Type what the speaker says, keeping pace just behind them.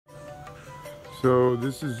So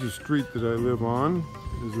this is the street that I live on.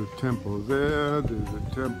 There's a temple there, there's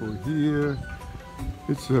a temple here.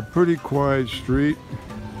 It's a pretty quiet street.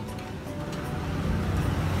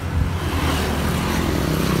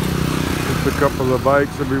 Just a couple of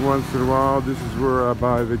bikes every once in a while. This is where I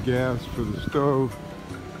buy the gas for the stove.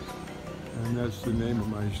 And that's the name of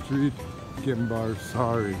my street,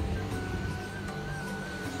 Sari.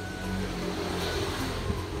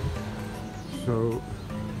 So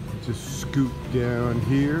just scoot down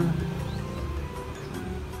here.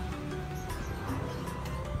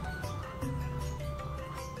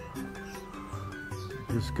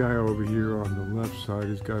 This guy over here on the left side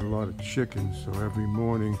has got a lot of chickens, so every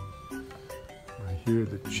morning I hear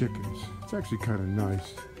the chickens. It's actually kind of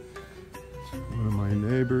nice. It's one of my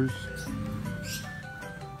neighbors.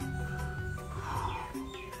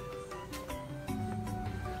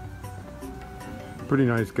 Pretty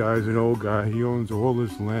nice guy. He's an old guy. He owns all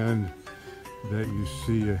this land that you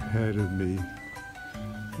see ahead of me.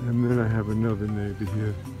 And then I have another neighbor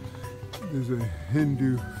here. There's a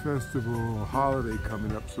Hindu festival or holiday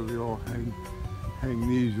coming up, so they all hang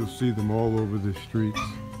these. You'll see them all over the streets.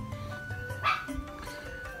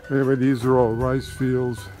 Anyway, these are all rice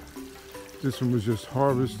fields. This one was just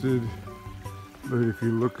harvested, but if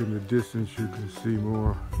you look in the distance, you can see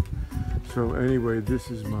more. So anyway, this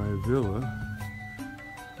is my villa.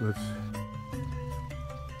 Let's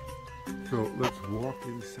walk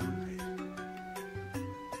inside.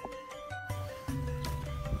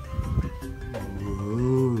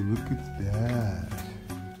 Whoa, look at that.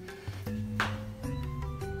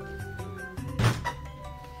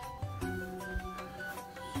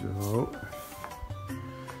 So,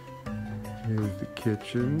 here's the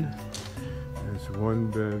kitchen. There's one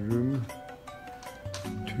bedroom,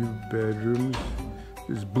 two bedrooms.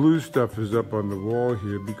 This blue stuff is up on the wall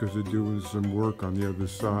here because they're doing some work on the other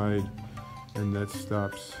side, and that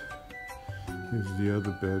stops. Here's the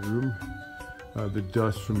other bedroom. The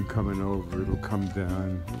dust from coming over, it'll come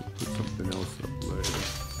down. We'll put something else up later.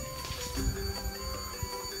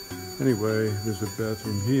 Anyway, there's a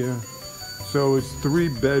bathroom here. So it's 3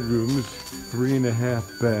 bedrooms,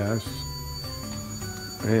 3.5 baths.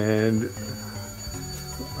 And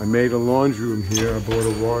I made a laundry room here. I bought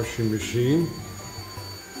a washing machine.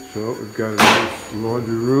 So we've got a nice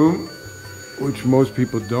laundry room, which most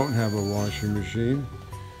people don't have a washing machine.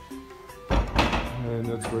 And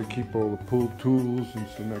that's where I keep all the pool tools and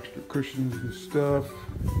some extra cushions and stuff.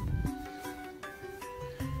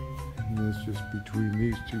 And that's just between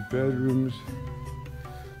these 2 bedrooms.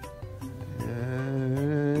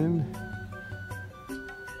 And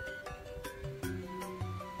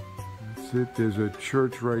that's it. There's a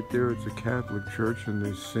church right there. It's a Catholic church, and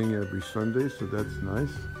they sing every Sunday, so that's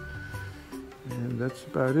nice. And that's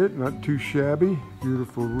about it. Not too shabby.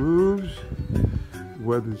 Beautiful roofs. The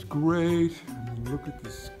weather's great. I mean, look at the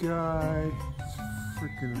sky. It's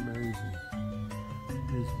freaking amazing.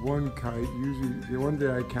 There's one kite. Usually, the one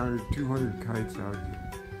day I counted 200 kites out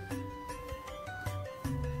here.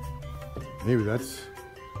 Anyway, that's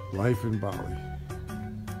life in Bali.